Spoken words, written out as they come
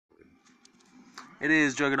It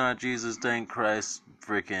is Juggernaut Jesus, thank Christ,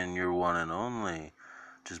 freaking your one and only.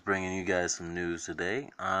 Just bringing you guys some news today.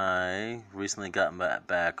 I recently got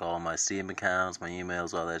back all my Steam accounts, my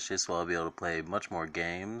emails, all that shit, so I'll be able to play much more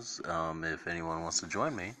games if anyone wants to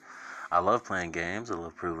join me. I love playing games. I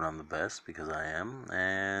love proving I'm the best because I am.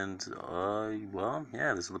 And, this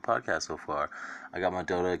is the podcast so far. I got my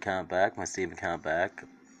Dota account back, my Steam account back.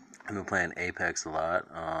 I've been playing Apex a lot.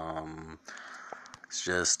 It's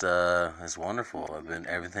just, it's wonderful.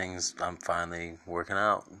 I'm finally working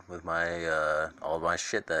out with my, all my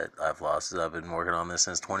shit that I've lost. I've been working on this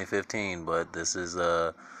since 2015, but this is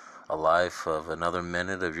a life of another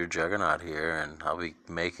minute of your juggernaut here, and I'll be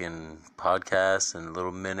making podcasts and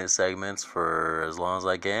little minute segments for as long as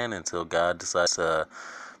I can until God decides to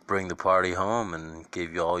bring the party home and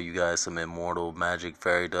give all you guys some immortal magic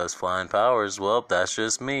fairy dust flying powers. Well, that's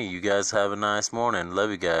just me. You guys have a nice morning.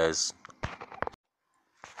 Love you guys.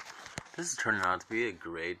 This is turning out to be a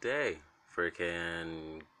great day.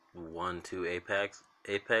 Freaking 1-2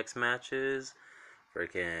 Apex matches.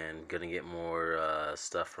 Freaking gonna get more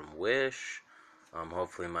stuff from Wish.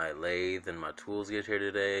 Hopefully my lathe and my tools get here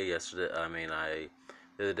today. The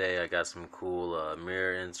other day I got some cool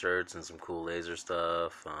mirror inserts and some cool laser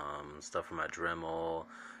stuff. Stuff for my Dremel.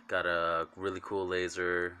 Got a really cool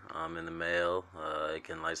laser in the mail. It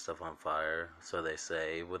can light stuff on fire, so they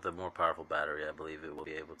say. With a more powerful battery, I believe it will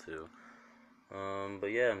be able to.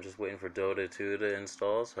 I'm just waiting for Dota 2 to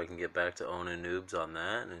install so I can get back to owning noobs on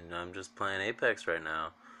that, and I'm just playing Apex right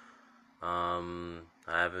now. I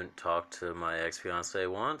haven't talked to my ex-fiance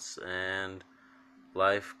once, and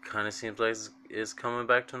life kind of seems like it's coming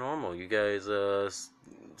back to normal. You guys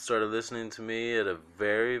started listening to me at a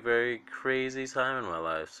very, very crazy time in my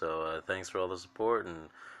life, so thanks for all the support and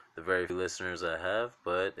the very few listeners I have,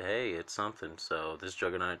 but hey, it's something. So this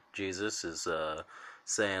Juggernaut Jesus is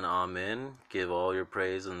saying amen. Give all your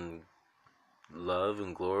praise and love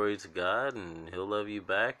and glory to God, and he'll love you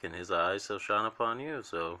back, and his eyes shall shine upon you.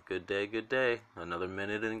 So good day, another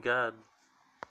minute in God.